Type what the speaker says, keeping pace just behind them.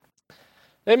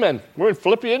Amen. We're in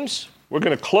Philippians. We're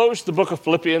going to close the book of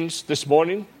Philippians this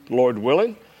morning, Lord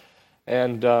willing.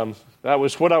 And that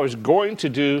was what I was going to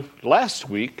do last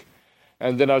week.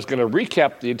 And then I was going to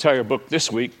recap the entire book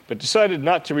this week, but decided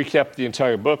not to recap the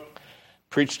entire book.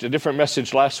 Preached a different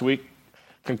message last week.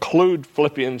 Conclude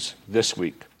Philippians this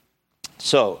week.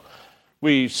 So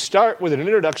we start with an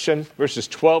introduction, verses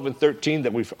 12 and 13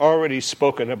 that we've already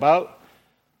spoken about.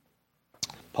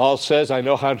 Paul says, I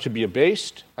know how to be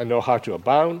abased, I know how to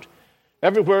abound.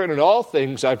 Everywhere and in all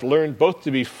things I've learned both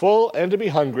to be full and to be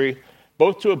hungry,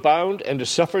 both to abound and to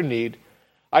suffer need.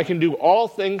 I can do all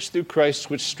things through Christ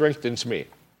which strengthens me.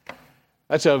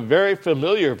 That's a very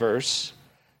familiar verse,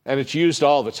 and it's used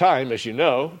all the time, as you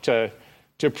know, to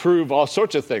prove all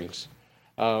sorts of things.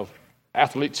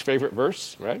 Athlete's favorite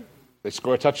verse, right? They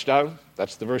score a touchdown,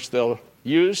 that's the verse they'll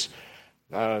use.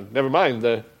 Never mind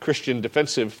the Christian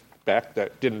defensive back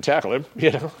that didn't tackle him,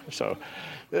 So,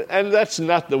 and that's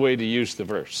not the way to use the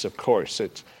verse, of course.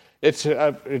 It's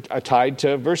tied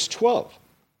to verse 12.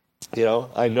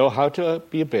 I know how to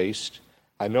be abased.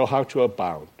 I know how to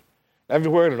abound.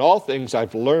 Everywhere and in all things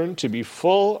I've learned to be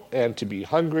full and to be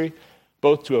hungry,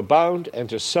 both to abound and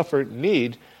to suffer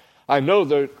need. I know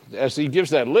that as he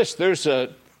gives that list, there's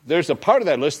a part of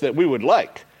that list that we would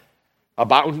like.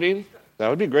 Abounding, that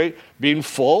would be great. Being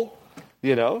full,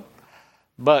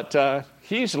 But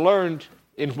he's learned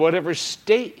in whatever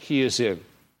state he is in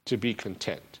to be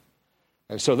content.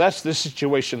 And so that's the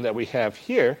situation that we have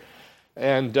here.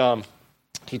 And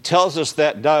he tells us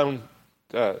that down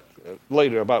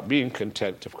later about being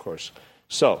content, of course.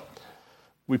 So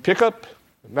we pick up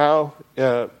now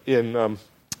in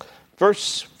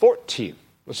verse 14.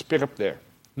 Let's pick up there.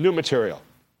 New material.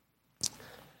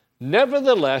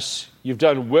 Nevertheless, you've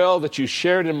done well that you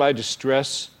shared in my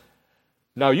distress.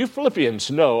 Now you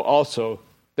Philippians know also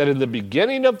that in the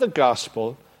beginning of the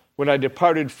gospel, when I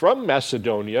departed from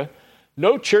Macedonia,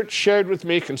 no church shared with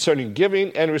me concerning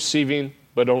giving and receiving,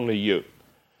 but only you.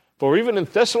 For even in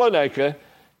Thessalonica,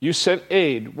 you sent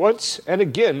aid once and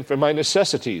again for my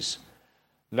necessities.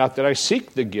 Not that I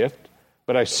seek the gift,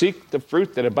 but I seek the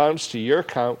fruit that abounds to your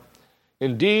account.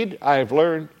 Indeed, I have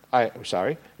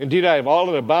all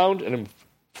and abound and am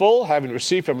full, having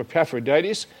received from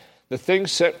Epaphroditus the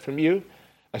things sent from you,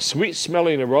 a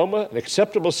sweet-smelling aroma, an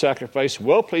acceptable sacrifice,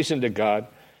 well-pleasing to God,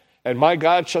 and my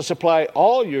God shall supply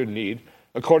all your need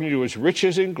according to his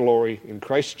riches in glory in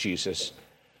Christ Jesus.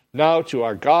 Now to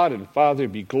our God and Father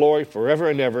be glory forever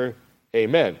and ever.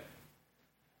 Amen.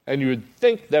 And you would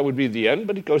think that would be the end,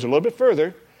 but it goes a little bit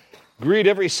further. Greet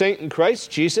every saint in Christ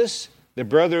Jesus. The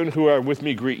brethren who are with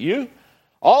me greet you.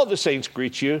 All the saints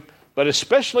greet you, but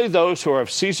especially those who are of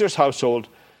Caesar's household.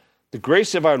 The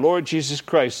grace of our Lord Jesus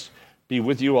Christ be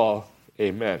with you all.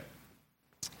 Amen.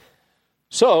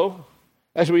 So,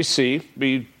 as we see,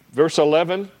 verse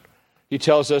 11, he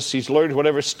tells us he's learned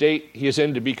whatever state he is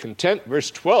in to be content. Verse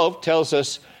 12 tells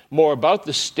us more about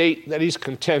the state that he's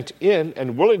content in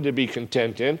and willing to be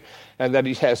content in, and that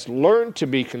he has learned to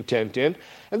be content in.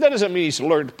 And that doesn't mean he's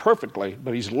learned perfectly,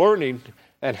 but he's learning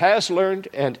and has learned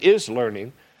and is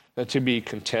learning to be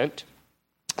content,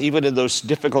 even in those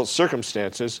difficult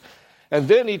circumstances. And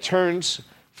then he turns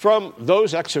from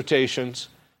those exhortations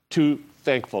to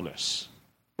thankfulness.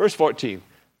 Verse 14,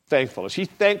 thankfulness. He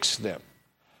thanks them.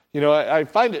 I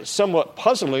find it somewhat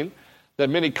puzzling that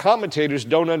many commentators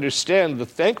don't understand the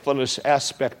thankfulness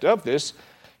aspect of this.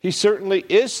 He certainly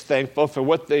is thankful for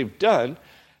what they've done,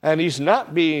 and he's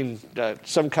not being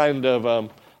some kind of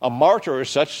a martyr or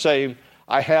such, saying,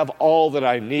 I have all that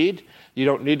I need. You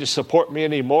don't need to support me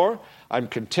anymore. I'm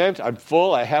content. I'm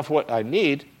full. I have what I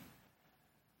need.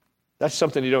 That's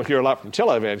something you don't hear a lot from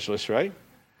televangelists, right?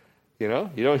 You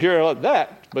don't hear a lot of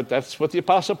that, but that's what the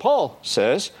Apostle Paul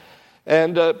says,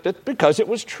 and because it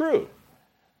was true.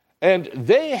 And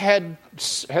they had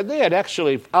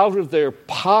actually, out of their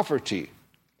poverty,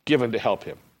 given to help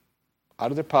him,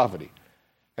 out of their poverty.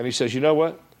 And he says, you know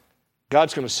what?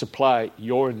 God's going to supply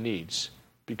your needs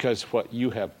because of what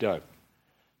you have done.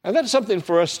 And that's something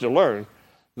for us to learn,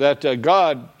 that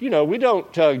God, we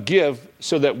don't give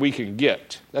so that we can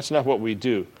get. That's not what we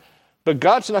do. But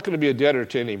God's not going to be a debtor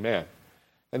to any man.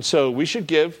 And so we should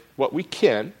give what we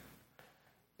can.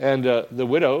 And the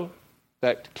widow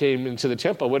that came into the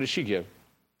temple, what did she give?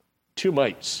 2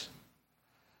 mites.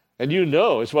 And you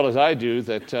know as well as I do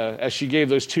that as she gave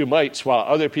those 2 mites, while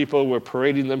other people were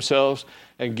parading themselves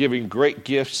and giving great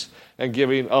gifts and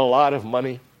giving a lot of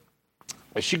money,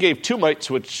 she gave 2 mites,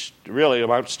 which really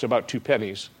amounts to about 2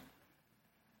 pennies.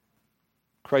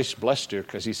 Christ blessed her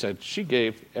because he said she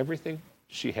gave everything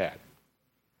she had.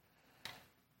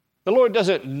 The Lord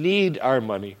doesn't need our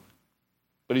money,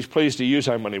 but he's pleased to use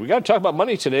our money. We got to talk about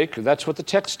money today because that's what the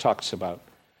text talks about.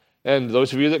 And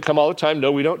those of you that come all the time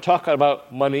know we don't talk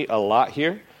about money a lot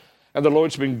here. And the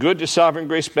Lord's been good to Sovereign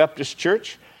Grace Baptist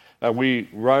Church. We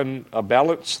run a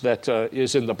balance that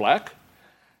is in the black.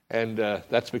 And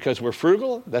that's because we're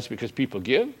frugal. That's because people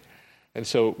give. And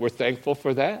so we're thankful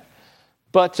for that.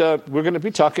 But we're going to be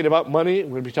talking about money. We're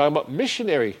going to be talking about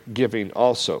missionary giving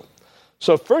also.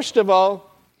 So first of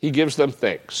all, he gives them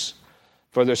thanks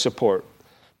for their support.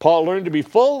 Paul learned to be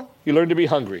full. He learned to be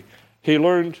hungry. He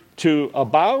learned to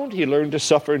abound. He learned to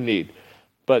suffer need.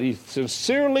 But he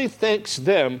sincerely thanks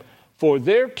them for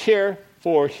their care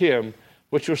for him,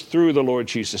 which was through the Lord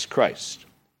Jesus Christ.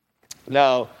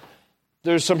 Now,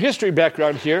 there's some history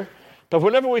background here, but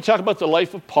whenever we talk about the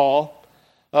life of Paul,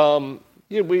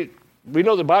 we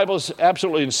know the Bible is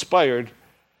absolutely inspired,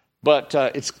 but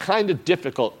it's kind of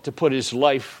difficult to put his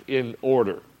life in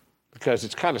order because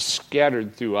it's kind of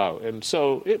scattered throughout. And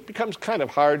so it becomes kind of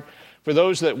hard for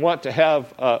those that want to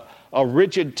have a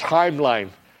rigid timeline.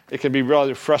 It can be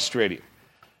rather frustrating.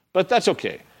 But that's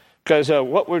okay, because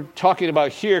what we're talking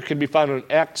about here can be found in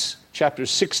Acts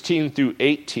chapters 16 through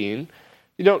 18.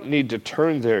 You don't need to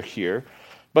turn there here.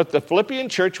 But the Philippian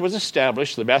church was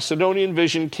established. The Macedonian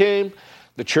vision came.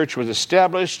 The church was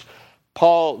established.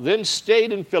 Paul then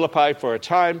stayed in Philippi for a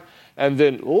time and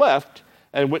then left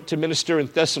and went to minister in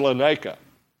Thessalonica.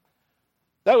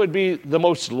 That would be the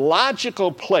most logical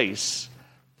place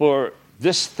for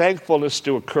this thankfulness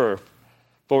to occur.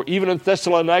 For even in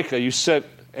Thessalonica, you sent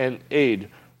an aid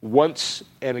once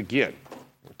and again.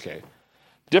 Okay.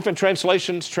 Different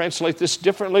translations translate this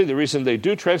differently. The reason they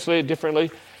do translate it differently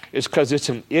is because it's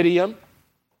an idiom.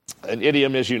 An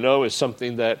idiom, as you know, is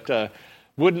something that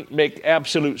wouldn't make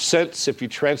absolute sense if you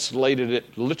translated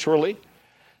it literally.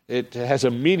 It has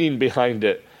a meaning behind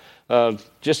it.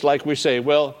 Just like we say,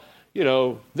 well, you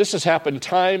know, this has happened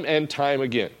time and time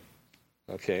again.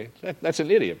 Okay, that's an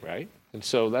idiom, right? And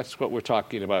so that's what we're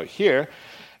talking about here.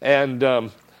 And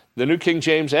the New King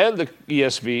James and the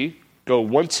ESV go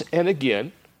once and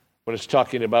again when it's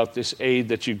talking about this aid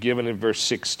that you've given in verse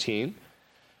 16.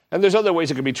 And there's other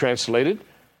ways it can be translated.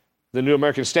 The New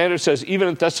American Standard says, even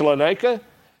in Thessalonica,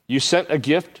 you sent a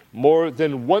gift more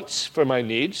than once for my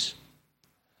needs.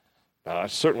 Now,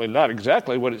 that's certainly not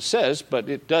exactly what it says, but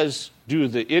it does do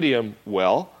the idiom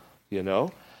well, you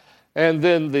know. And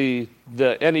then the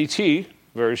NET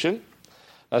version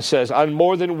says, on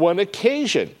more than one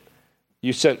occasion,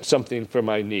 you sent something for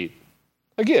my need.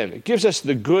 Again, it gives us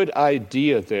the good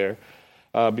idea there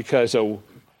because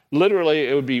literally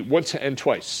it would be once and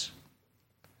twice.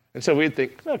 And so we'd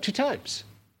think, no, 2 times.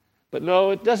 But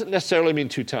no, it doesn't necessarily mean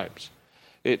 2 times.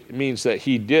 It means that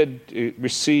he did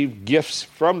receive gifts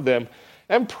from them,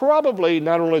 and probably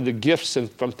not only the gifts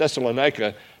from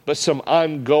Thessalonica, but some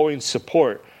ongoing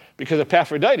support, because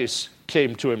Epaphroditus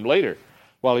came to him later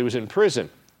while he was in prison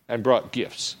and brought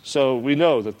gifts. So we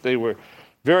know that they were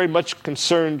very much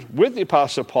concerned with the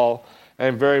Apostle Paul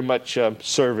and very much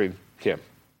serving him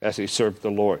as he served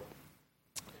the Lord.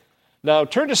 Now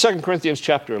turn to 2 Corinthians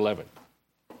chapter 11.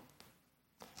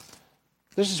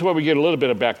 This is where we get a little bit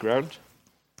of background.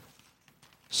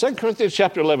 2 Corinthians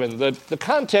chapter 11, the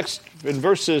context in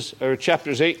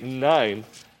chapters 8 and 9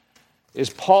 is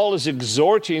Paul is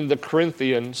exhorting the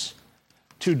Corinthians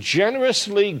to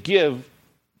generously give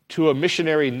to a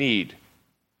missionary need.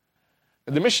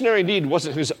 And the missionary need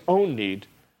wasn't his own need.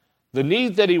 The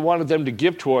need that he wanted them to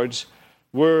give towards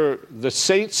were the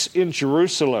saints in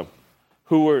Jerusalem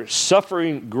who were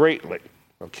suffering greatly,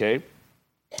 okay?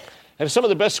 And some of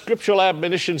the best scriptural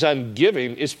admonitions on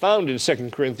giving is found in 2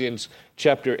 Corinthians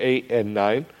chapter 8 and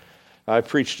 9. I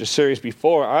preached a series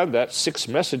before on that, 6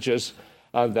 messages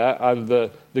on that, on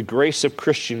the grace of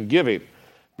Christian giving.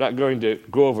 I'm not going to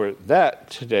go over that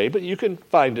today, but you can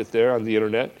find it there on the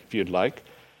internet if you'd like.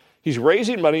 He's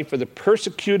raising money for the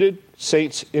persecuted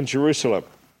saints in Jerusalem.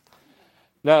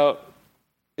 Now,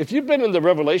 if you've been in the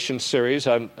Revelation series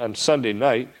on Sunday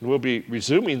night, and we'll be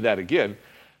resuming that again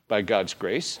by God's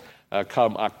grace,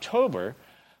 come October,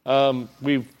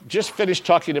 we've just finished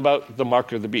talking about the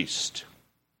mark of the beast.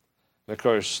 And of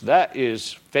course, that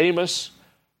is famous,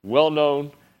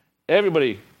 well-known.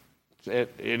 Everybody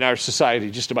in our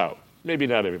society, just about, maybe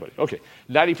not everybody,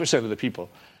 90% of the people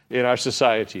in our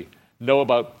society know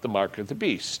about the mark of the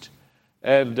beast.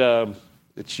 And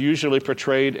it's usually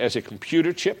portrayed as a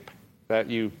computer chip that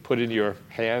you put in your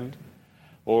hand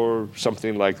or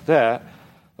something like that.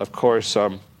 Of course,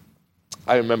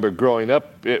 I remember growing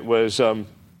up, it was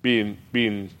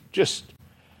being just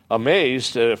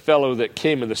amazed at a fellow that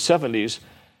came in the 70s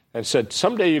and said,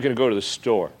 someday you're going to go to the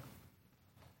store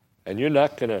and you're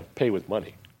not going to pay with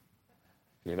money.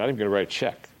 You're not even going to write a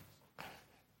check.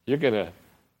 You're going to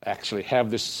actually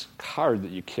have this card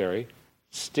that you carry,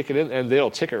 stick it in, and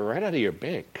they'll take it right out of your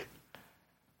bank.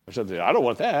 Or something. I don't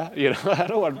want that. I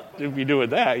don't want to be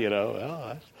doing that.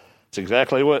 Well, that's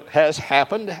exactly what has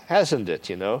happened, hasn't it?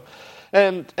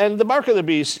 And the mark of the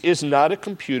beast is not a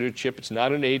computer chip. It's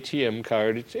not an ATM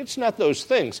card. It's not those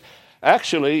things.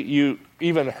 Actually, you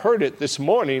even heard it this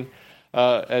morning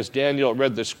as Daniel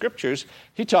read the scriptures.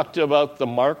 He talked about the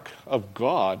mark of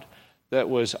God that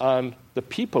was on the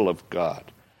people of God.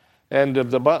 And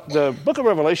the book of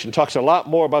Revelation talks a lot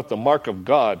more about the mark of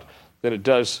God than it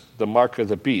does the mark of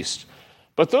the beast.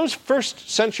 But those first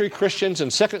century Christians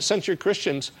and second century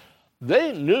Christians,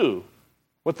 they knew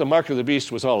what the mark of the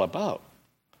beast was all about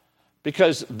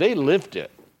because they lived it,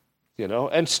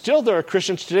 And still there are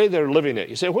Christians today that are living it.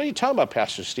 You say, what are you talking about,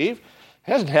 Pastor Steve? It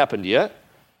hasn't happened yet.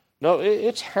 No,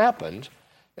 it's happened,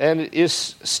 and it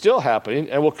is still happening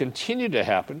and will continue to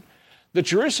happen. The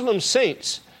Jerusalem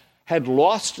saints had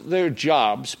lost their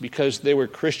jobs because they were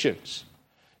Christians.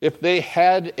 If they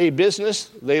had a business,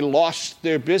 they lost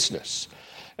their business,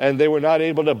 and they were not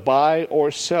able to buy or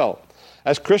sell.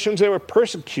 As Christians, they were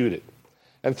persecuted.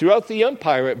 And throughout the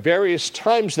empire, at various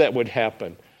times that would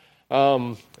happen.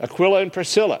 Aquila and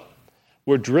Priscilla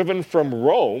were driven from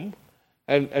Rome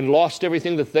and lost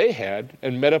everything that they had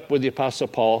and met up with the Apostle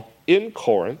Paul in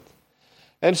Corinth.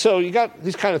 And so you got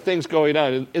these kind of things going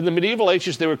on. In the medieval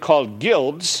ages, they were called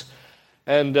guilds,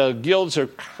 and guilds are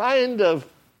kind of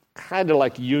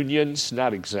like unions,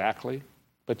 not exactly,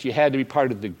 but you had to be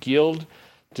part of the guild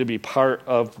to be part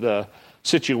of the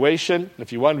situation.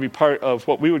 If you wanted to be part of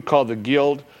what we would call the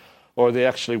guild, or they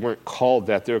actually weren't called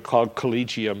that, they were called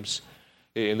collegiums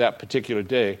in that particular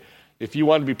day. If you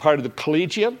wanted to be part of the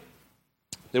collegium,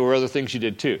 there were other things you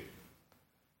did too.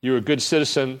 You were a good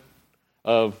citizen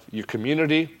of your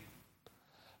community.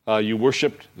 You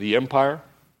worshiped the empire.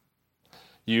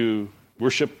 You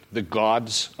worshiped the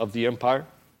gods of the empire.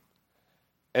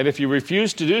 And if you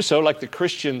refused to do so, like the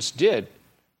Christians did,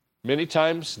 many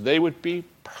times they would be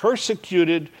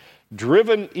persecuted,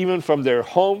 driven even from their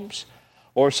homes,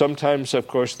 or sometimes, of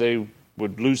course, they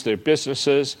would lose their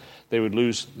businesses, they would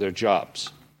lose their jobs.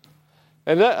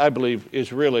 And that, I believe,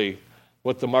 is really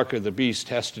what the mark of the beast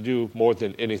has to do more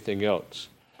than anything else.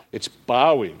 It's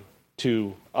bowing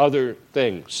to other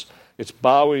things. It's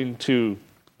bowing to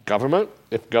government,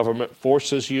 if government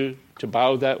forces you to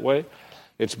bow that way.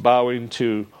 It's bowing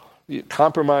to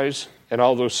compromise and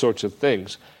all those sorts of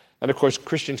things. And, of course,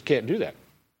 Christians can't do that.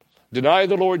 Deny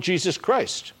the Lord Jesus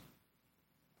Christ.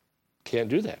 Can't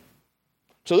do that.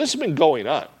 So this has been going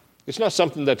on. It's not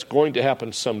something that's going to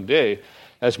happen someday,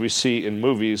 as we see in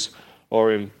movies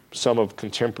or in some of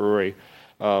contemporary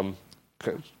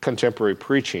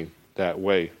preaching that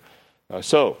way.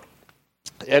 So,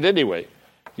 at any rate,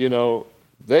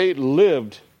 they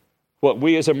lived what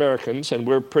we as Americans, and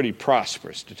we're pretty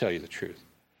prosperous, to tell you the truth.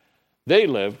 They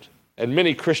lived, and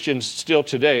many Christians still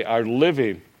today are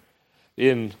living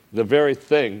in the very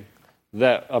thing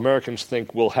that Americans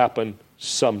think will happen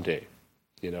someday,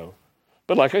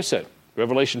 But like I said,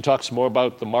 Revelation talks more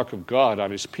about the mark of God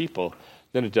on his people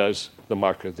than it does the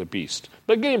mark of the beast.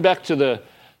 But getting back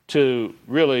to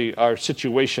really our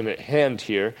situation at hand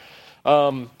here,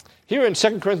 here in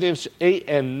 2 Corinthians 8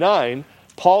 and 9,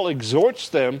 Paul exhorts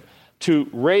them to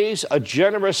raise a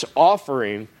generous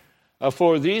offering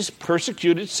for these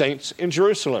persecuted saints in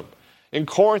Jerusalem. In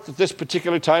Corinth, at this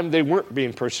particular time, they weren't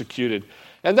being persecuted.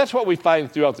 And that's what we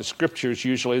find throughout the scriptures,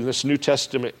 usually in this New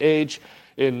Testament age.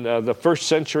 In the first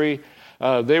century,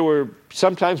 they were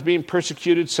sometimes being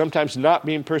persecuted, sometimes not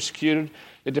being persecuted.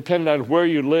 It depended on where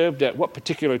you lived, at what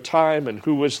particular time, and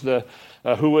who was the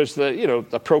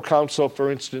proconsul,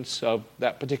 for instance, of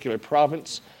that particular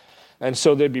province. And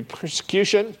so there'd be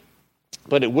persecution,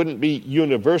 but it wouldn't be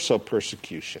universal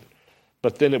persecution.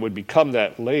 But then it would become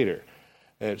that later.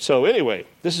 And so anyway,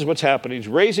 this is what's happening. He's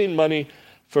raising money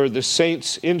for the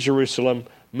saints in Jerusalem.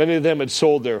 Many of them had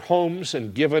sold their homes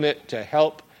and given it to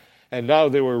help, and now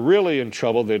they were really in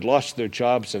trouble. They'd lost their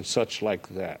jobs and such like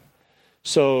that.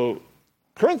 So,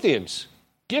 Corinthians,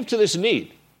 give to this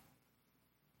need.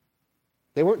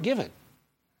 They weren't given.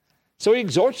 So he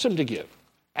exhorts them to give,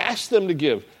 asks them to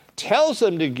give, tells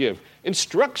them to give,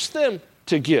 instructs them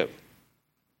to give.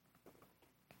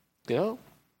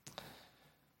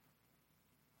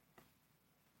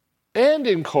 And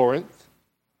in Corinth,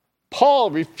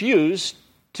 Paul refused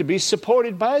to be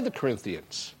supported by the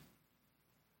Corinthians.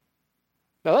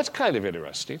 Now that's kind of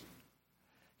interesting.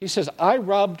 He says, I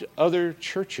robbed other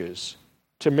churches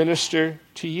to minister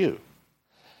to you.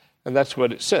 And that's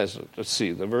what it says. Let's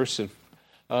see, the verse in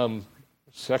 2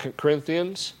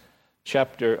 Corinthians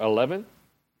chapter 11,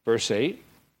 verse 8.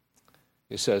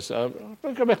 He says, go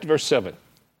back to verse 7.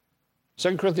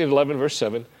 2 Corinthians 11, verse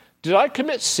 7. Did I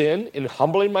commit sin in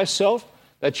humbling myself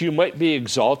that you might be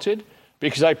exalted,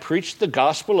 because I preached the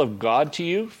gospel of God to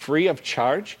you free of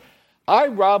charge? I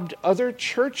robbed other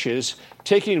churches,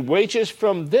 taking wages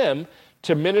from them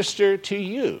to minister to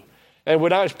you. And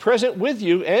when I was present with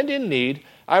you and in need,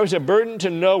 I was a burden to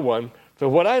no one, for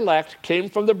what I lacked came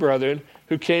from the brethren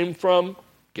who came from,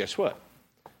 guess what?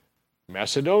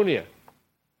 Macedonia.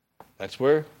 That's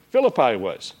where Philippi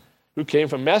was, who came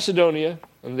from Macedonia,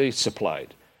 and they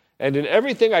supplied. And in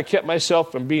everything I kept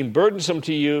myself from being burdensome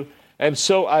to you, and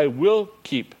so I will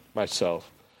keep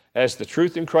myself. As the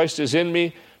truth in Christ is in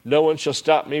me, no one shall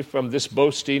stop me from this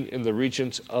boasting in the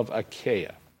regions of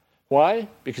Achaia. Why?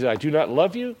 Because I do not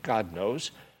love you, God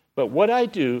knows. But what I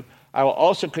do, I will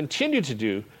also continue to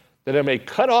do, that I may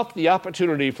cut off the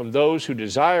opportunity from those who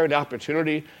desire an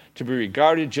opportunity to be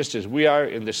regarded just as we are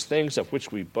in these things of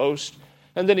which we boast.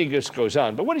 And then he just goes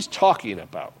on. But what he's talking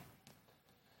about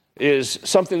is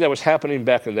something that was happening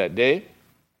back in that day.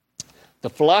 The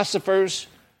philosophers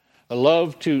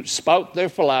loved to spout their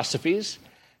philosophies.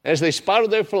 As they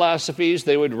spouted their philosophies,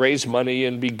 they would raise money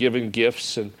and be given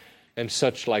gifts and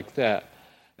such like that.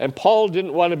 And Paul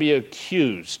didn't want to be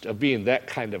accused of being that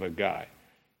kind of a guy.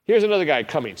 Here's another guy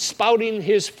coming, spouting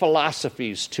his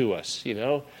philosophies to us,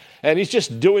 and he's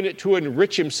just doing it to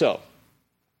enrich himself.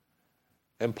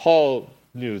 And Paul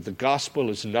knew the gospel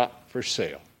is not for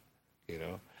sale.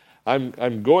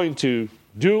 I'm going to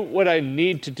do what I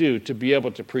need to do to be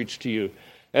able to preach to you.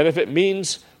 And if it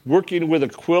means working with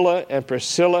Aquila and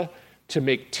Priscilla to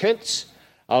make tents,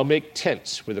 I'll make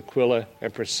tents with Aquila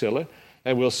and Priscilla,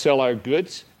 and we'll sell our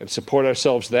goods and support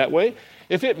ourselves that way.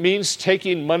 If it means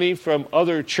taking money from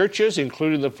other churches,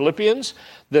 including the Philippians,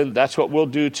 then that's what we'll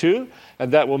do too.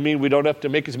 And that will mean we don't have to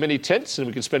make as many tents and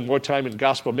we can spend more time in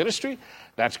gospel ministry.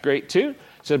 That's great too.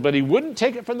 But he wouldn't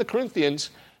take it from the Corinthians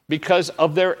because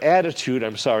of their attitude,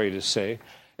 I'm sorry to say,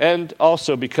 and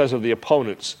also because of the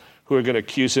opponents who are going to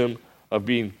accuse him of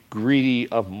being greedy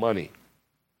of money.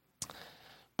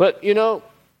 But, in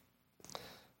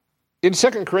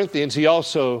 2 Corinthians, he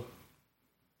also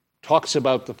talks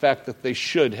about the fact that they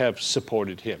should have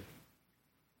supported him.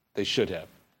 They should have.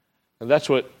 And that's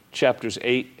what chapters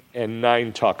 8 and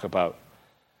 9 talk about.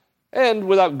 And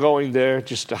without going there,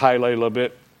 just to highlight a little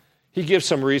bit, he gives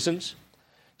some reasons.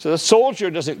 So the soldier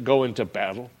doesn't go into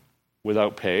battle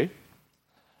without pay.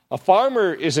 A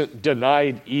farmer isn't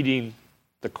denied eating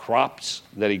the crops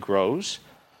that he grows.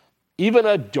 Even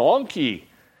a donkey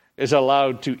is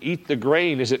allowed to eat the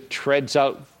grain as it treads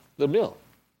out the mill.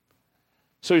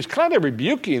 So he's kind of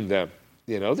rebuking them.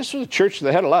 This was a church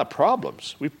that had a lot of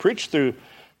problems. We preached through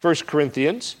 1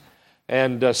 Corinthians,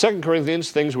 and 2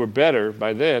 Corinthians, things were better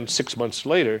by then, 6 months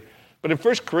later. But in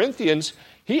 1 Corinthians,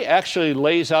 he actually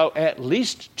lays out at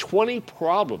least 20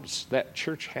 problems that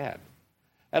church had.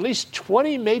 At least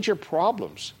 20 major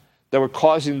problems that were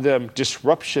causing them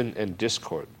disruption and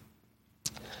discord.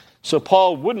 So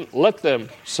Paul wouldn't let them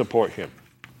support him.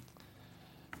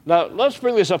 Now, let's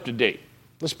bring this up to date.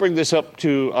 Let's bring this up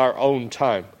to our own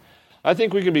time. I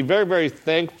think we can be very, very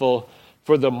thankful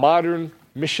for the modern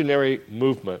missionary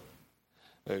movement.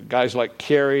 Guys like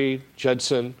Carey,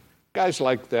 Judson, guys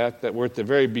like that were at the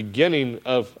very beginning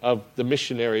of the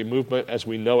missionary movement as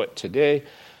we know it today.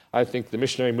 I think the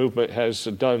missionary movement has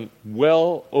done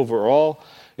well overall.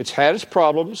 It's had its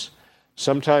problems.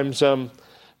 Sometimes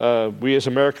we as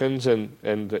Americans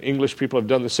and English people have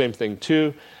done the same thing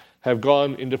too, have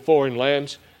gone into foreign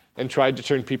lands and tried to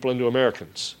turn people into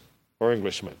Americans or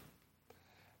Englishmen.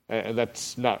 And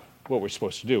that's not what we're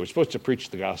supposed to do. We're supposed to preach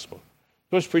the gospel.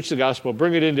 We're supposed to preach the gospel,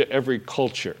 bring it into every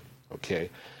culture, okay?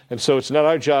 And so it's not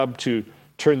our job to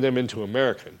turn them into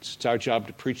Americans. It's our job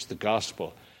to preach the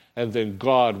gospel. And then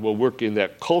God will work in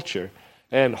that culture.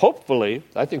 And hopefully,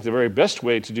 I think the very best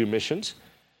way to do missions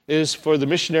is for the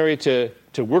missionary to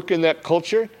work in that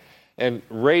culture and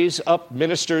raise up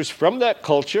ministers from that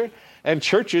culture and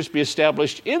churches be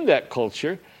established in that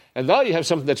culture. And now you have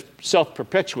something that's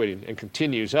self-perpetuating and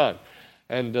continues on.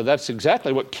 And that's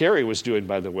exactly what Carey was doing,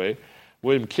 by the way.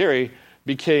 William Carey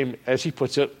became, as he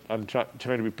puts it, I'm trying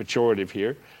to be pejorative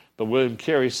here, but William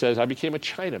Carey says, I became a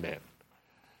Chinaman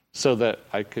so that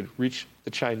I could reach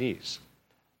the Chinese.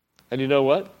 And you know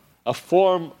what? A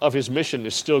form of his mission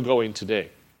is still going today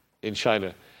in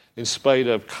China, in spite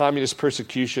of communist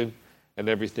persecution and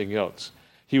everything else.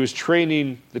 He was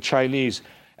training the Chinese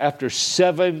after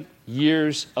 7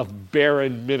 years of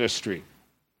barren ministry.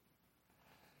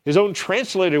 His own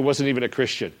translator wasn't even a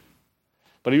Christian,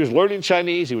 but he was learning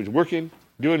Chinese, he was working,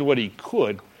 doing what he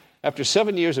could, After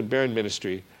 7 years of barren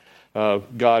ministry,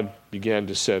 God began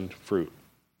to send fruit.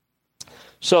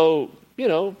 So,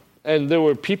 and there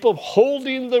were people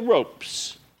holding the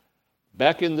ropes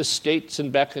back in the States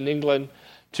and back in England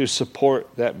to support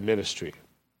that ministry.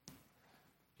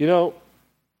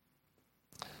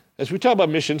 As we talk about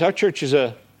missions, our church is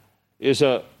a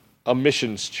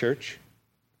missions church.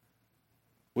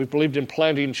 We've believed in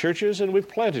planting churches, and we've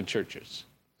planted churches.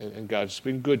 And God's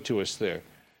been good to us there.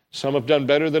 Some have done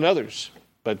better than others,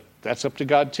 but that's up to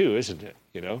God too, isn't it?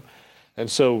 And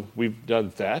so we've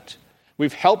done that.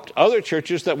 We've helped other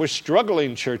churches that were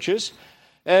struggling churches.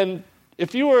 And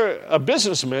if you were a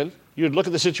businessman, you'd look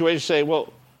at the situation and say,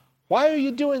 well, why are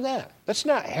you doing that? That's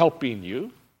not helping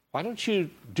you. Why don't you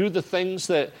do the things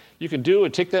that you can do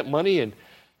and take that money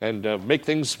and make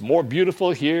things more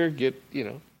beautiful here,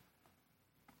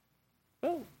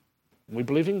 Well, we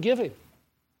believe in giving.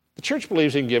 The church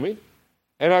believes in giving,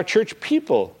 and our church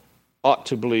people ought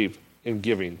to believe in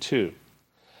giving too.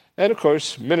 And of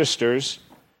course, ministers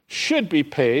should be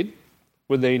paid.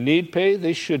 When they need pay,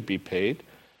 they should be paid.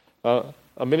 A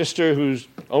minister who's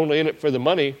only in it for the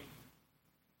money,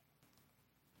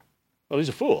 well, he's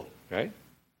a fool, right?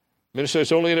 A minister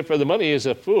that's only in it for the money is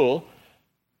a fool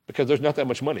because there's not that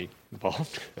much money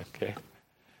involved, okay?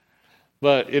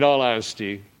 But in all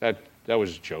honesty, that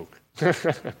was a joke.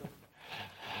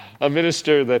 A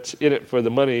minister that's in it for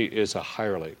the money is a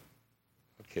hireling,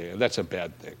 okay? And that's a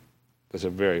bad thing. That's a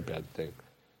very bad thing.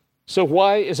 So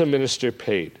why is a minister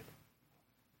paid?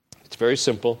 It's very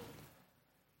simple.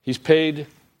 He's paid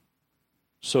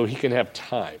so he can have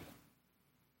time.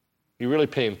 You really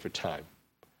pay him for time.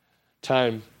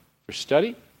 Time for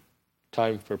study,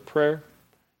 time for prayer,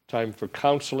 time for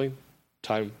counseling,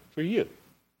 time for you,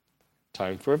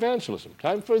 time for evangelism,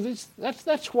 time for this.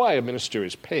 That's why a minister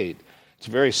is paid. It's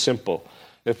very simple.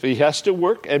 If he has to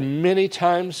work, and many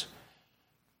times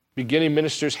beginning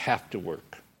ministers have to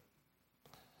work.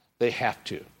 They have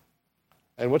to.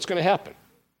 And what's going to happen?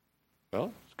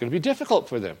 Well, it's going to be difficult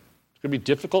for them. It's going to be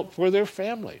difficult for their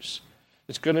families.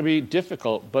 It's going to be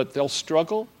difficult, but they'll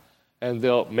struggle and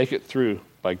they'll make it through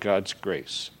by God's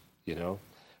grace,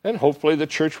 And hopefully the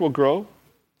church will grow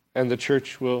and the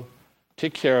church will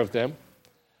take care of them.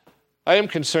 I am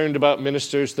concerned about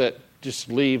ministers that just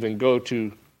leave and go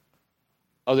to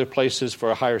other places for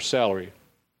a higher salary.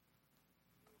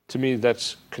 To me,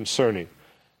 that's concerning.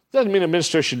 Doesn't mean a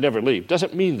minister should never leave.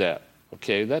 Doesn't mean that,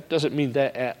 okay? That doesn't mean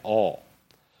that at all.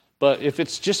 But if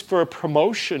it's just for a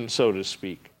promotion, so to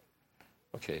speak,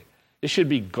 okay, it should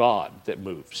be God that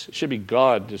moves. It should be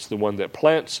God that's the one that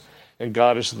plants, and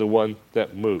God is the one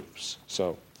that moves.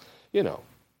 So,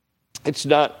 it's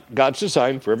not God's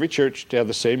design for every church to have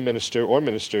the same minister or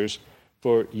ministers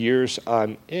for years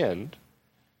on end.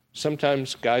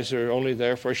 Sometimes guys are only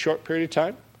there for a short period of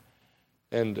time,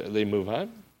 and they move on.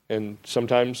 And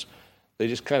sometimes they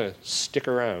just kind of stick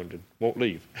around and won't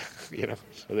leave,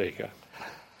 So there you go.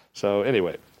 So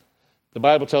anyway, the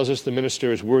Bible tells us the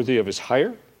minister is worthy of his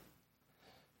hire.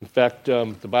 In fact,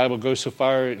 the Bible goes so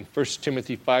far in 1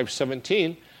 Timothy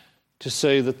 5:17 to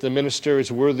say that the minister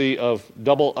is worthy of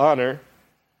double honor,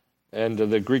 and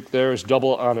the Greek there is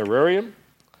double honorarium.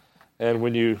 And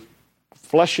when you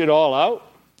flesh it all out,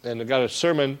 and I got a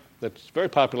sermon that's very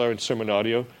popular in sermon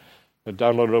audio, I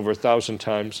downloaded over 1,000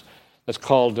 times, that's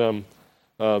called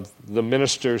The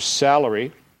Minister's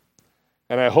Salary.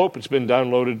 And I hope it's been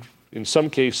downloaded in some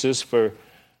cases for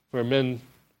men,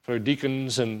 for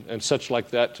deacons and such like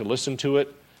that to listen to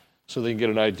it so they can get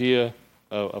an idea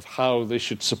of how they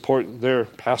should support their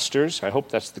pastors. I hope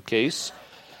that's the case.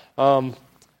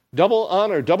 Double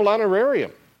honor, double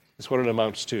honorarium is what it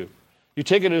amounts to. You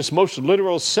take it in its most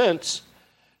literal sense,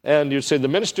 and you say the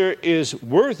minister is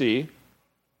worthy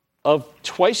of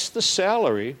twice the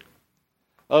salary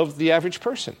of the average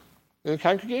person in the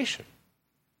congregation.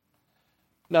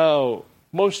 Now,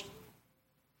 most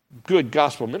good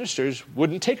gospel ministers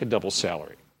wouldn't take a double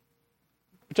salary.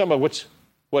 We're talking about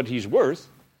what he's worth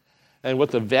and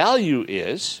what the value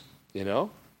is,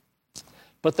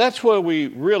 But that's where we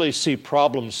really see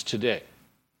problems today.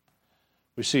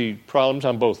 We see problems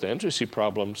on both ends. We see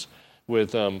problems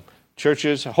with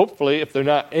churches. Hopefully, if they're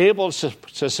not able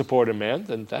to support a man,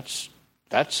 then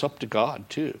that's up to God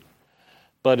too.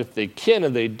 But if they can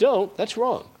and they don't, that's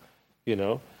wrong,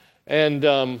 And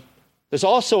there's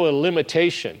also a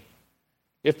limitation.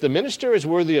 If the minister is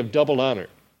worthy of double honor,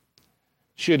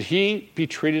 should he be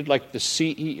treated like the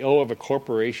CEO of a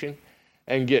corporation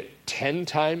and get 10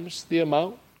 times the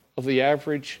amount of the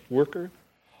average worker?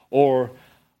 Or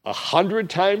 100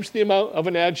 times the amount of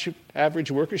an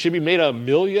average worker? Should he be made a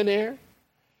millionaire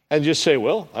and just say,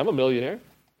 well, I'm a millionaire.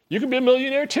 You can be a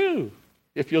millionaire too.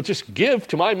 If you'll just give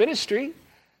to my ministry,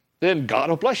 then God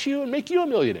will bless you and make you a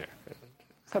millionaire.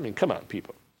 I mean, come on,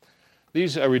 people.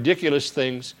 These are ridiculous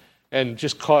things and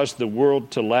just cause the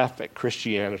world to laugh at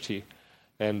Christianity.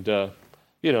 And,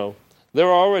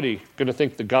 they're already going to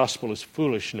think the gospel is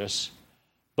foolishness.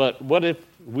 But what if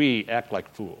we act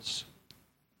like fools?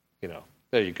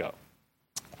 There you go.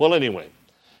 Well, anyway,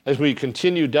 as we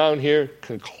continue down here,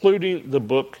 concluding the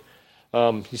book,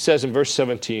 he says in verse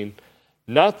 17,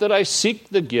 "Not that I seek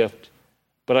the gift,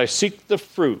 but I seek the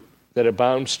fruit that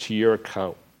abounds to your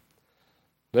account."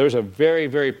 There's a very,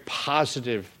 very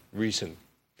positive reason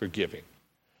for giving.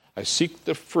 I seek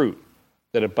the fruit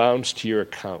that abounds to your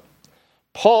account.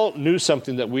 Paul knew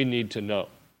something that we need to know.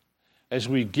 As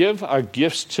we give our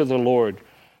gifts to the Lord,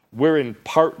 we're in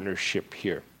partnership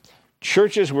here.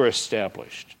 Churches were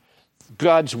established.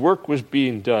 God's work was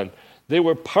being done. They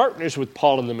were partners with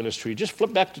Paul in the ministry. Just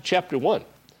flip back to chapter 1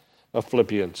 of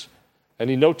Philippians. And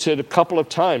he notes it a couple of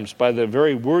times by the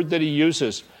very word that he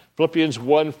uses. Philippians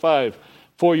 1:5,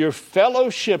 "For your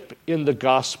fellowship in the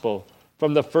gospel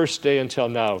from the first day until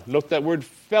now." Note that word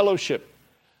fellowship.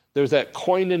 There's that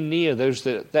koinonia. There's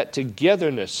that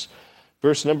togetherness.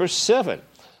 Verse number 7,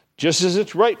 "Just as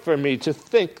it's right for me to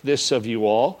think this of you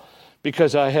all,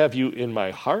 because I have you in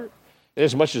my heart,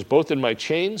 inasmuch as both in my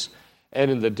chains and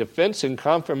in the defense and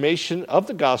confirmation of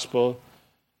the gospel,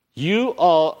 you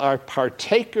all are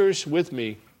partakers with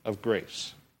me of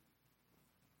grace."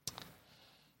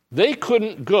 They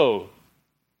couldn't go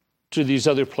to these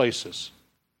other places,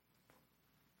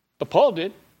 but Paul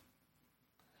did.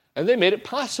 And they made it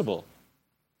possible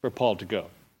for Paul to go.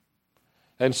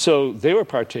 And so they were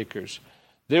partakers.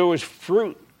 There was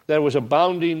fruit that was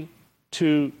abounding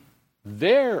to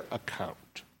their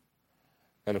account.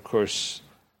 And of course,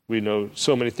 we know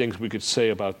so many things we could say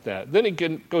about that. Then he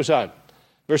goes on.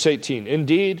 Verse 18,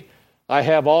 "Indeed, I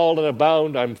have all and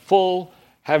abound. I'm full,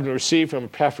 having received from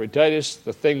Epaphroditus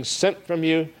the things sent from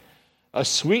you, a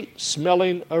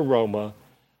sweet-smelling aroma,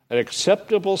 an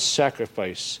acceptable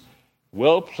sacrifice,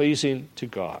 well-pleasing to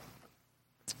God."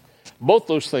 Both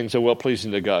those things are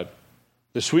well-pleasing to God.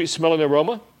 The sweet-smelling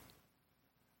aroma,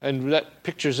 and that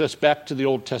pictures us back to the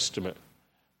Old Testament,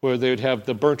 where they'd have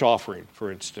the burnt offering, for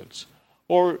instance,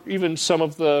 or even some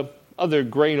of the other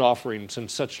grain offerings and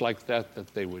such like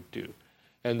that they would do.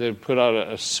 And they'd put out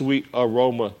a sweet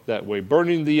aroma that way.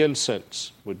 Burning the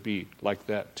incense would be like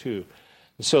that too.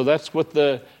 And so that's what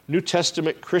the New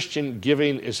Testament Christian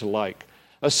giving is like.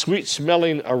 A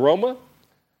sweet-smelling aroma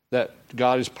that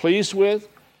God is pleased with,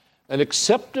 an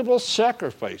acceptable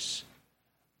sacrifice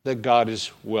that God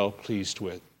is well pleased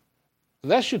with.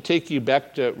 And that should take you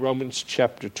back to Romans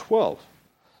chapter 12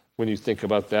 when you think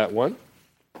about that one.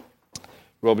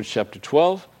 Romans chapter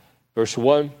 12, verse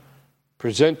 1,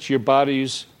 "Present your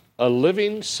bodies a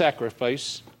living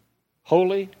sacrifice,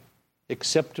 holy,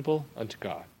 acceptable unto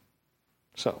God."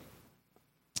 So,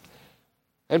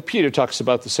 and Peter talks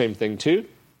about the same thing too.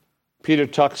 Peter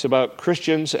talks about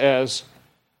Christians as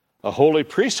a holy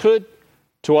priesthood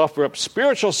to offer up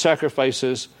spiritual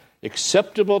sacrifices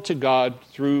acceptable to God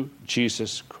through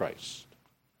Jesus Christ.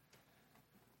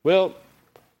 Well,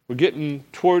 we're getting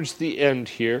towards the end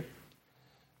here.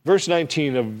 Verse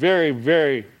 19, a very,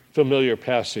 very familiar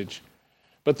passage.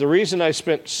 But the reason I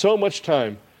spent so much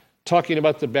time talking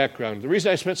about the background, the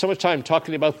reason I spent so much time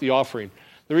talking about the offering,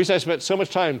 the reason I spent so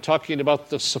much time talking about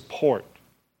the support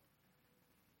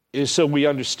is so we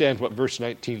understand what verse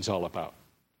 19 is all about.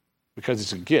 Because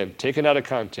it's, again, taken out of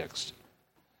context.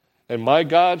 "And my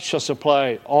God shall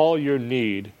supply all your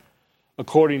need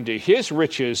according to his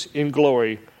riches in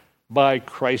glory by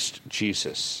Christ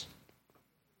Jesus."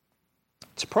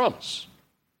 It's a promise.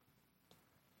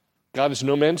 God is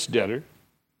no man's debtor,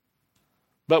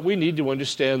 but we need to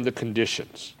understand the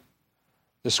conditions.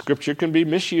 The scripture can be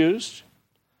misused.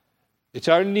 It's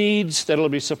our needs that will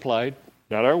be supplied,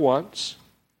 not our wants.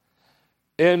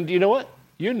 And you know what?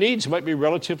 Your needs might be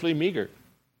relatively meager.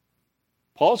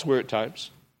 Paul's were at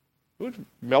times. It was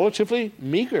relatively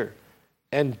meager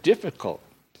and difficult,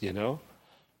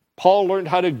 Paul learned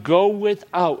how to go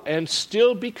without and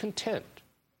still be content.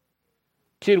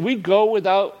 Can we go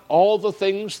without all the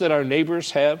things that our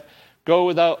neighbors have? Go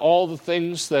without all the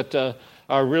things that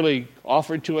are really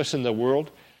offered to us in the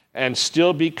world and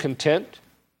still be content?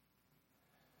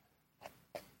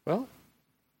 Well,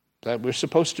 that we're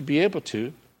supposed to be able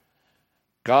to.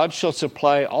 God shall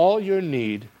supply all your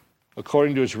need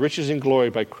according to his riches and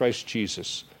glory by Christ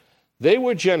Jesus. They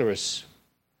were generous,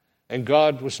 and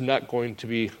God was not going to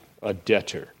be a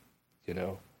debtor,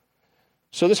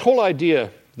 So this whole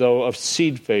idea, though, of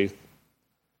seed faith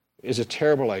is a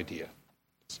terrible idea.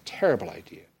 It's a terrible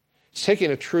idea. It's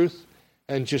taking a truth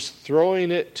and just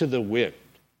throwing it to the wind.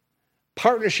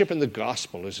 Partnership in the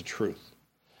gospel is a truth.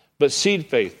 But seed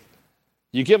faith,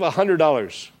 you give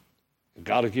 $100,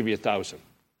 God will give you 1,000.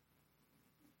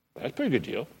 That's a pretty good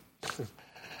deal.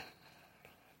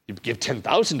 You give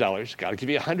 $10,000, God will give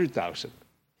you 100,000.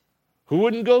 Who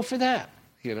wouldn't go for that?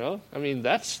 I mean,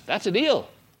 that's a deal.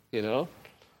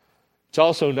 It's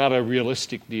also not a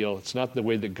realistic deal. It's not the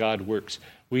way that God works.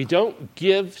 We don't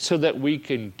give so that we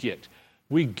can get.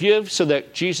 We give so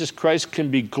that Jesus Christ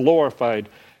can be glorified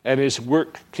and his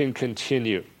work can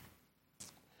continue.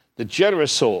 The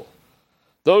generous soul,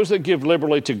 those that give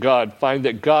liberally to God, find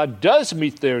that God does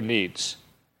meet their needs,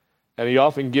 and he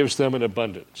often gives them in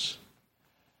abundance.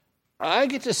 I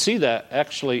get to see that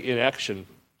actually in action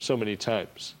so many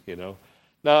times, Now,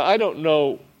 I don't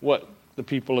know what the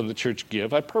people in the church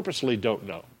give. I purposely don't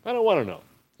know. I don't want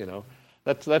to know,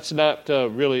 That's not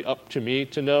really up to me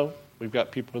to know. We've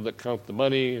got people that count the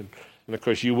money, and of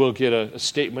course you will get a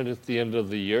statement at the end of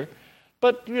the year.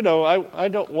 But, I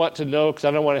don't want to know because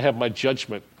I don't want to have my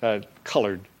judgment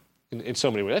colored in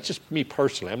so many ways. That's just me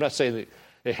personally. I'm not saying that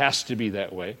it has to be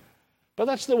that way. But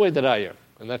that's the way that I am,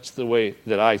 and that's the way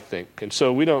that I think. And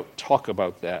so we don't talk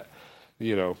about that,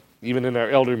 Even in our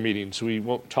elder meetings, we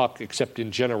won't talk except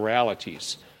in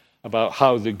generalities about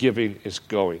how the giving is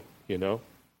going,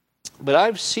 But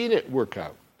I've seen it work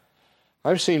out.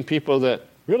 I've seen people that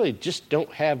really just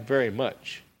don't have very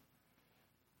much.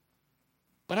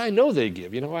 But I know they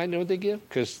give. I know they give?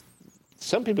 Because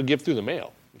some people give through the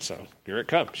mail. So here it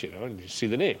comes, and you see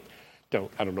the name.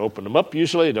 I don't open them up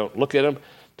usually. I don't look at them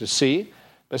to see.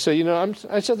 I say,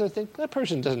 I sit there and think, that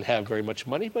person doesn't have very much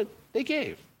money, but they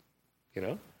gave,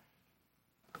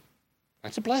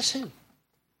 That's a blessing.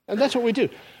 And that's what we do.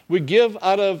 We give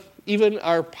out of even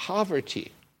our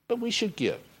poverty, but we should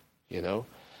give,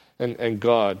 And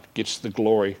God gets the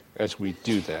glory as we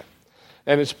do that.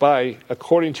 And it's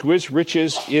according to his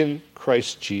riches in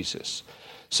Christ Jesus.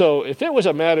 So if it was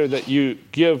a matter that you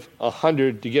give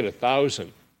 100 to get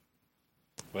 1,000,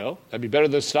 well, that'd be better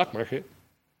than the stock market.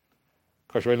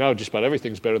 Of course, right now, just about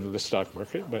everything's better than the stock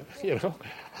market, but,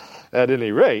 at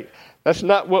any rate, that's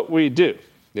not what we do.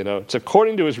 It's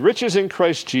according to his riches in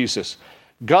Christ Jesus.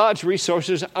 God's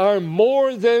resources are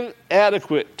more than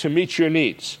adequate to meet your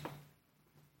needs.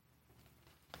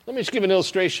 Let me just give an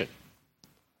illustration.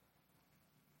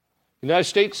 The United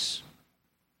States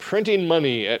printing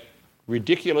money at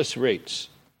ridiculous rates.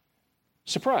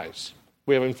 Surprise,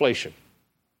 we have inflation.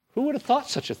 Who would have thought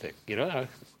such a thing? I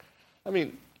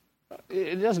mean,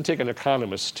 it doesn't take an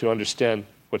economist to understand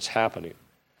what's happening.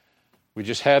 We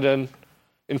just had an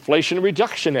Inflation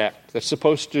Reduction Act that's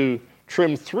supposed to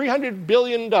trim $300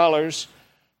 billion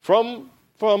from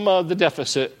the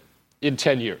deficit in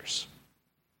 10 years.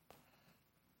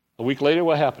 A week later,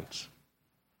 what happens?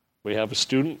 We have a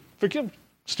student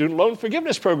loan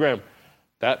forgiveness program.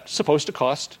 That's supposed to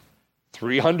cost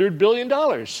 $300 billion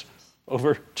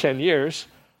over 10 years,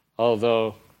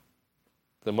 although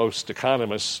the most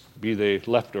economists, be they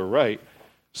left or right,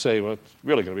 say, well, it's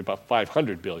really going to be about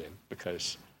 $500 billion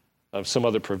because of some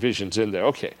other provisions in there.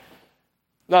 Okay.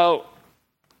 Now,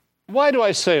 why do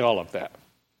I say all of that?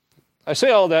 I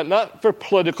say all that not for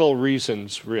political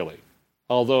reasons, really,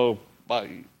 although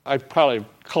I probably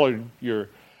colored your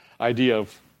idea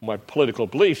of my political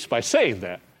beliefs by saying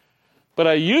that. But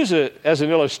I use it as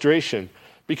an illustration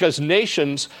because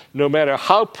nations, no matter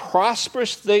how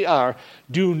prosperous they are,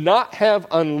 do not have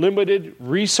unlimited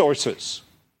resources.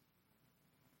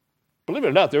 Believe it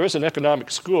or not, there is an economic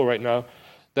school right now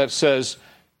that says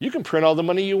you can print all the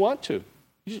money you want to.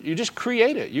 You just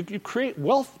create it. You create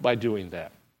wealth by doing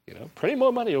that. Printing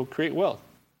more money will create wealth.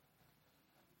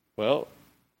 Well,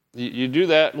 you do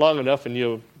that long enough and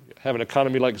you'll have an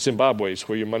economy like Zimbabwe's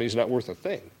where your money's not worth a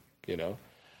thing,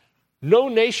 No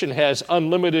nation has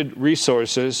unlimited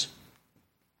resources,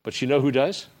 but you know who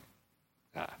does?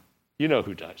 You know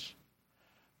who does.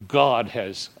 God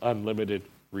has unlimited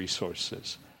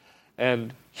resources.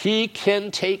 And he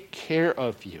can take care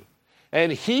of you.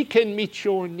 And he can meet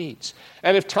your needs.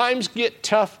 And if times get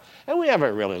tough, and we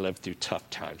haven't really lived through tough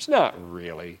times, not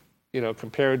really,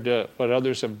 compared to what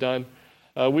others have done,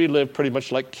 we live pretty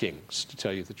much like kings, to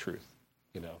tell you the truth.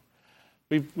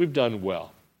 We've done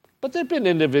well. But there have been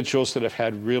individuals that have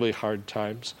had really hard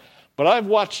times. But I've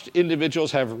watched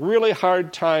individuals have really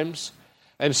hard times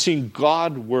and seen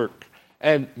God work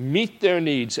and meet their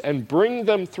needs and bring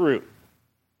them through.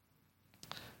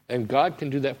 And God can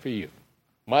do that for you.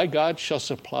 My God shall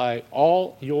supply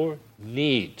all your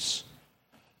needs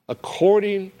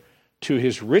according to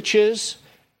his riches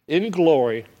in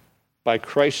glory by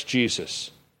Christ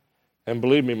Jesus. And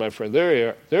believe me, my friend,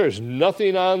 there is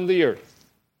nothing on the earth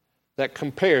that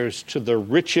compares to the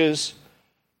riches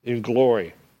in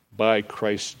glory by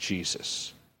Christ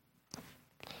Jesus.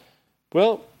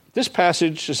 Well, this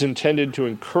passage is intended to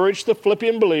encourage the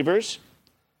Philippian believers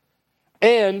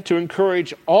and to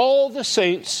encourage all the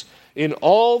saints in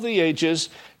all the ages,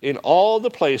 in all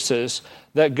the places,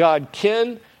 that God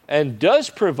can and does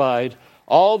provide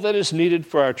all that is needed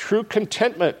for our true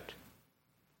contentment,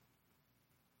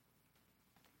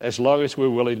 as long as we're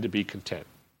willing to be content.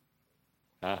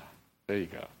 There you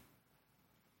go.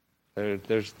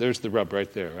 There's the rub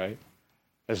right there, right?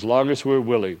 As long as we're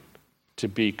willing to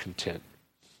be content.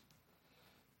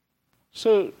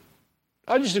 So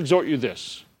I just exhort you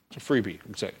this. It's a freebie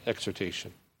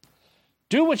exhortation.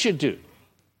 Do what you do.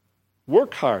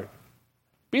 Work hard.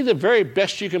 Be the very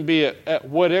best you can be at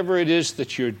whatever it is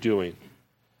that you're doing.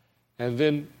 And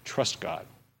then trust God.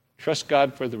 Trust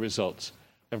God for the results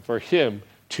and for Him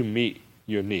to meet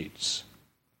your needs.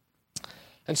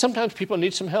 And sometimes people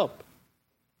need some help.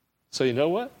 So you know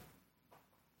what?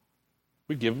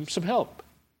 We give them some help.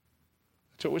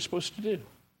 That's what we're supposed to do.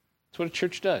 That's what a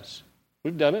church does.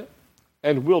 We've done it,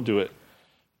 and we'll do it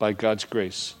by God's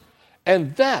grace.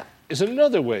 And that is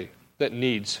another way that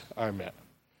needs are met,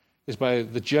 is by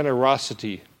the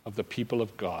generosity of the people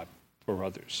of God for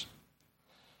others.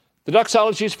 The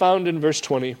doxology is found in verse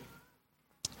 20.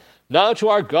 Now to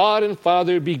our God and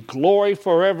Father be glory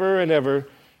forever and ever.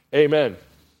 Amen.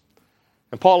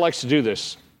 And Paul likes to do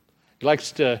this. He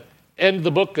likes to end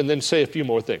the book and then say a few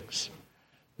more things.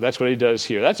 That's what he does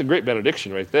here. That's a great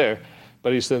benediction right there.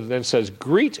 But he then says,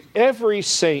 greet every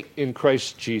saint in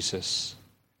Christ Jesus.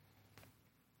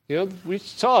 You know, we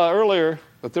saw earlier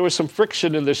that there was some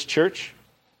friction in this church.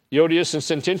 Euodias and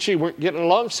Syntyche weren't getting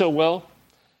along so well,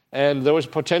 and there was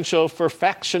potential for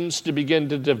factions to begin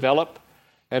to develop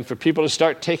and for people to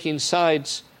start taking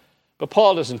sides. But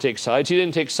Paul doesn't take sides. He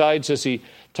didn't take sides as he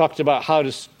talked about how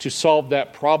to solve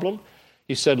that problem.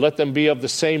 He said, let them be of the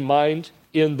same mind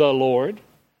in the Lord.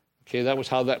 Okay, that was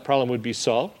how that problem would be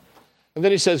solved. And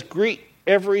then he says, greet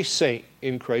every saint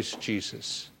in Christ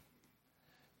Jesus.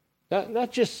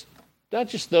 Not just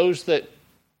those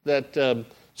that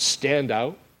stand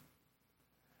out.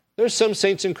 There's some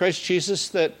saints in Christ Jesus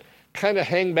that kind of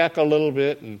hang back a little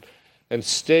bit and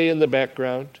stay in the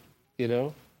background, you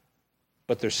know.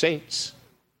 But they're saints.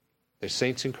 They're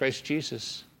saints in Christ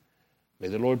Jesus. May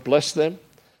the Lord bless them,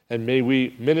 and may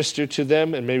we minister to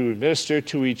them, and may we minister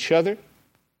to each other.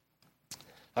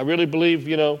 I really believe,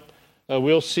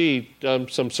 we'll see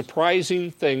some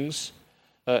surprising things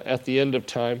at the end of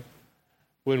time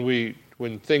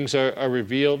when things are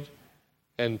revealed,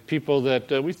 and people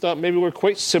that we thought maybe were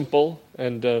quite simple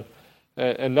and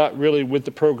not really with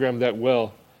the program that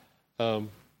well,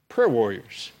 prayer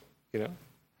warriors,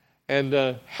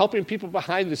 and helping people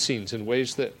behind the scenes in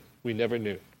ways that we never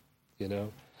knew,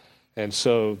 And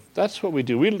so that's what we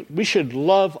do. We should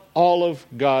love all of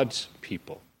God's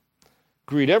people.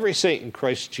 Greet every saint in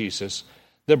Christ Jesus.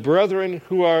 The brethren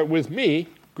who are with me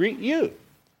greet you.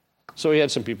 So he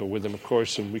had some people with him, of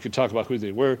course, and we could talk about who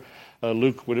they were.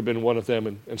 Luke would have been one of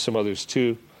them, and some others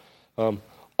too.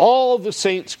 All the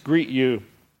saints greet you,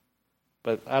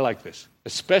 but I like this,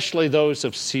 especially those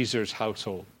of Caesar's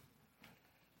household.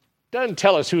 Doesn't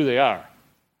tell us who they are.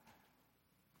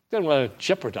 Doesn't want to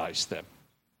jeopardize them,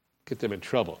 get them in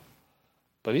trouble.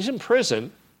 But he's in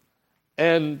prison,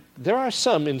 and there are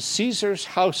some in Caesar's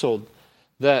household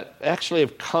that actually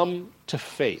have come to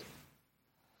faith.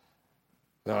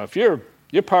 Now, if you're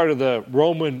part of the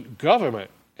Roman government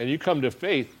and you come to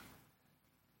faith,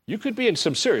 you could be in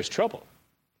some serious trouble.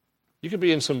 You could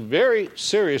be in some very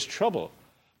serious trouble,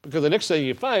 because the next thing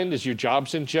you find is your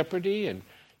job's in jeopardy and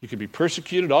you could be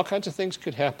persecuted. All kinds of things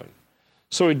could happen.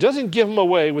 So he doesn't give them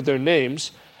away with their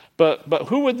names, but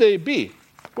who would they be?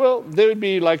 Well, they would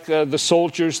be like the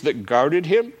soldiers that guarded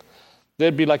him.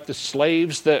 They'd be like the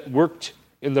slaves that worked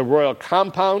in the royal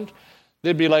compound.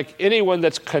 They'd be like anyone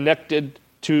that's connected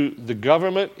to the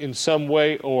government in some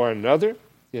way or another,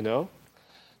 The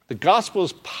gospel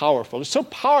is powerful. It's so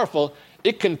powerful,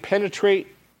 it can penetrate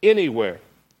anywhere,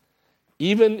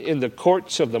 even in the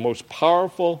courts of the most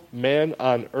powerful man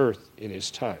on earth in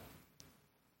his time.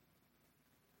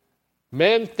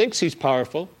 Man thinks he's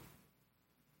powerful,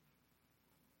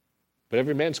 but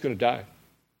every man's going to die.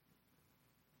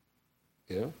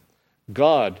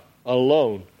 God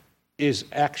alone is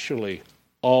actually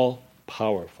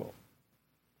all-powerful.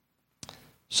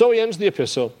 So he ends the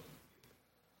epistle.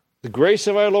 The grace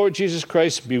of our Lord Jesus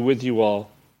Christ be with you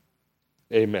all.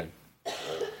 Amen.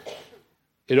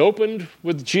 It opened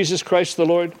with Jesus Christ the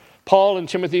Lord. Paul and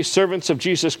Timothy, servants of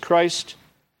Jesus Christ,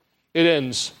 It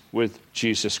ends with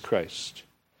Jesus Christ.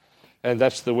 And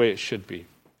that's the way it should be.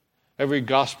 Every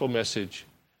gospel message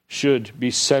should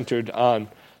be centered on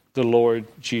the Lord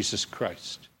Jesus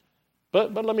Christ.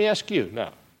 But let me ask you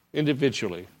now,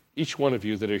 individually, each one of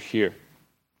you that are here.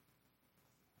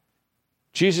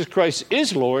 Jesus Christ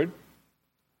is Lord,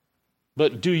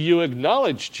 but do you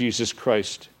acknowledge Jesus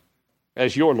Christ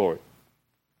as your Lord?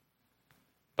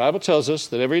 The Bible tells us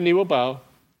that every knee will bow,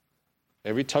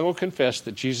 every tongue will confess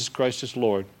that Jesus Christ is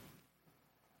Lord.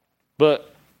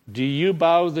 But do you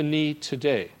bow the knee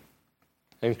today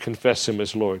and confess him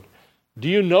as Lord? Do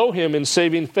you know him in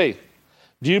saving faith?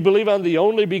 Do you believe on the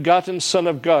only begotten Son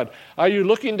of God? Are you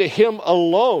looking to him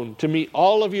alone to meet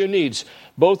all of your needs,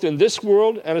 both in this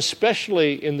world and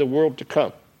especially in the world to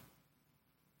come?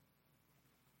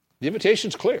 The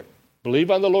invitation's clear. Believe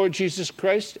on the Lord Jesus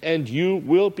Christ and you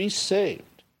will be saved.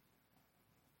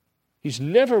 He's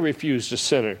never refused a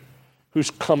sinner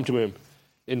who's come to him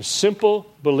in simple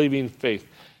believing faith.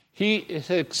 He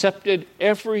has accepted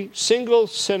every single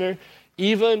sinner,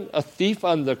 even a thief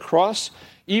on the cross,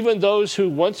 even those who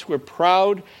once were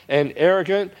proud and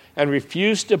arrogant and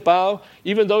refused to bow,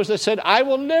 even those that said, I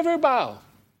will never bow.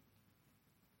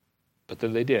 But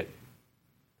then they did.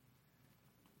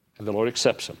 And the Lord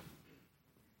accepts them.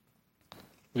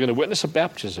 We're going to witness a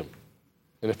baptism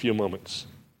in a few moments.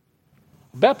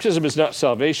 Baptism is not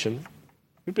salvation.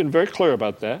 We've been very clear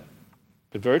about that.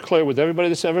 Been very clear with everybody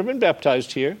that's ever been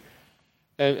baptized here,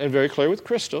 and very clear with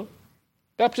Crystal.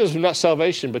 Baptism is not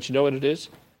salvation, but you know what it is?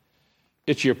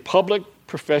 It's your public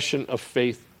profession of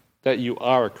faith that you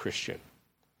are a Christian.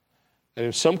 And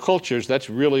in some cultures, that's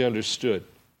really understood.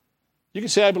 You can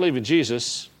say, I believe in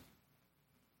Jesus.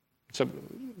 Some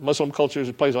Muslim cultures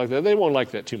and places like that, they won't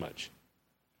like that too much.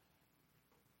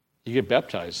 You get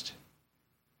baptized,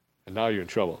 and now you're in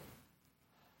trouble.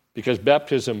 Because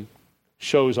baptism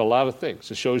shows a lot of things.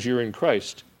 It shows you're in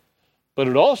Christ. But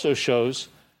it also shows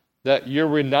that you're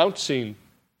renouncing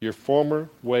your former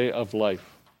way of life.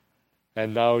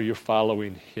 And now you're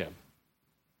following him.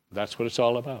 That's what it's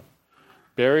all about.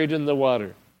 Buried in the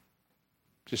water,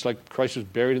 just like Christ was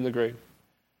buried in the grave.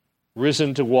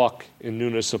 Risen to walk in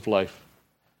newness of life.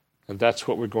 And that's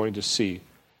what we're going to see.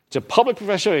 It's a public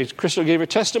profession. Crystal gave her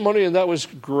testimony, and that was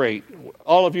great.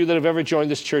 All of you that have ever joined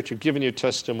this church have given your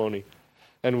testimony,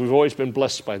 and we've always been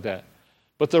blessed by that.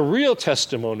 But the real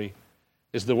testimony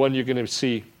is the one you're going to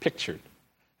see pictured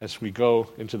as we go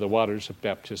into the waters of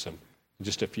baptism in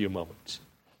just a few moments.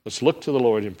 Let's look to the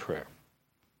Lord in prayer.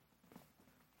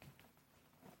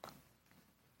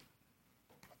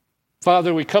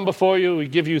 Father, we come before you. We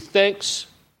give you thanks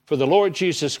for the Lord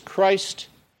Jesus Christ.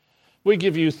 We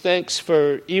give you thanks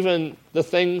for even the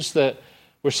things that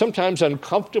we're sometimes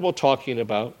uncomfortable talking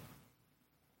about.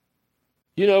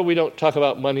 You know, we don't talk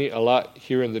about money a lot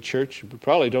here in the church. We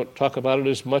probably don't talk about it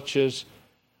as much as,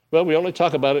 well, we only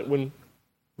talk about it when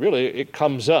really it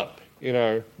comes up in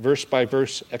our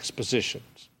verse-by-verse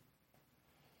expositions.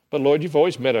 But Lord, you've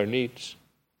always met our needs,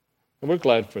 and we're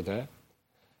glad for that.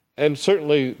 And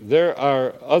certainly there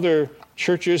are other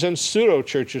churches and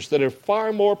pseudo-churches that are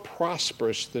far more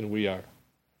prosperous than we are.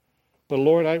 But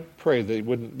Lord, I pray they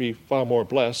wouldn't be far more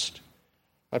blessed.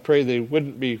 I pray they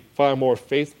wouldn't be far more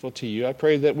faithful to you. I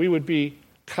pray that we would be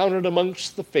counted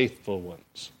amongst the faithful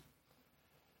ones.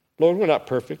 Lord, we're not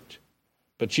perfect,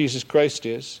 but Jesus Christ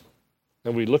is,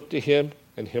 and we look to him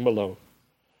and him alone.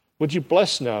 Would you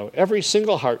bless now every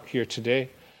single heart here today?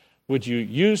 Would you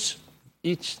use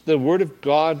the word of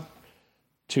God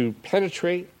to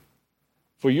penetrate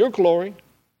for your glory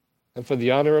and for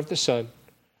the honor of the Son?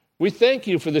 We thank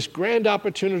you for this grand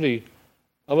opportunity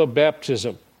of a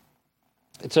baptism.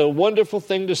 It's a wonderful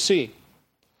thing to see.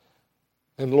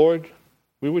 And Lord,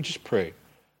 we would just pray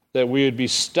that we would be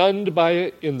stunned by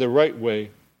it in the right way,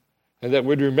 and that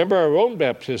we'd remember our own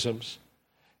baptisms,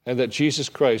 and that Jesus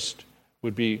Christ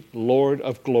would be Lord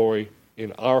of glory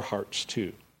in our hearts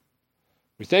too.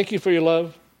 We thank you for your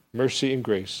love, mercy, and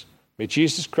grace. May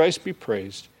Jesus Christ be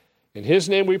praised. In his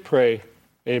name we pray,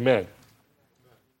 amen.